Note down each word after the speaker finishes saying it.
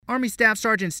Army Staff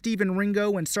Sergeant Stephen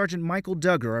Ringo and Sergeant Michael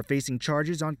Duggar are facing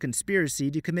charges on conspiracy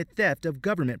to commit theft of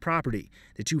government property.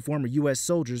 The two former U.S.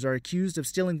 soldiers are accused of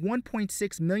stealing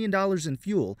 $1.6 million in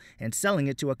fuel and selling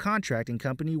it to a contracting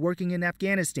company working in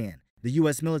Afghanistan. The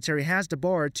U.S. military has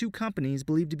debarred two companies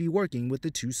believed to be working with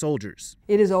the two soldiers.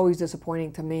 It is always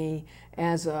disappointing to me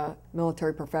as a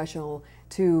military professional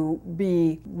to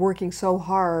be working so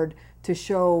hard to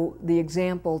show the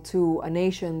example to a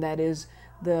nation that is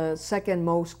the second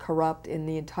most corrupt in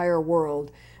the entire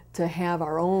world, to have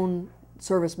our own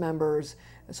service members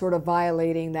sort of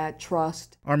violating that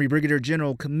trust. Army Brigadier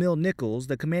General Camille Nichols,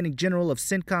 the commanding general of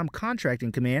CENTCOM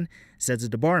Contracting Command, says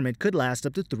the debarment could last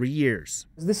up to 3 years.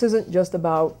 This isn't just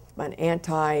about an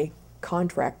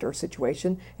anti-contractor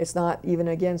situation. It's not even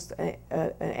against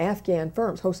Afghan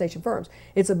firms, host nation firms.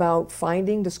 It's about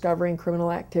finding, discovering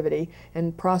criminal activity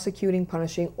and prosecuting,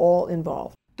 punishing all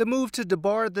involved. The move to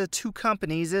debar the two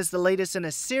companies is the latest in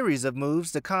a series of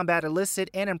moves to combat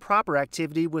illicit and improper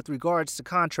activity with regards to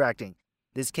contracting.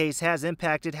 This case has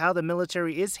impacted how the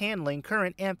military is handling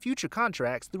current and future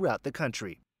contracts throughout the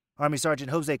country. Army Sergeant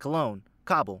Jose Colon,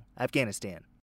 Kabul, Afghanistan.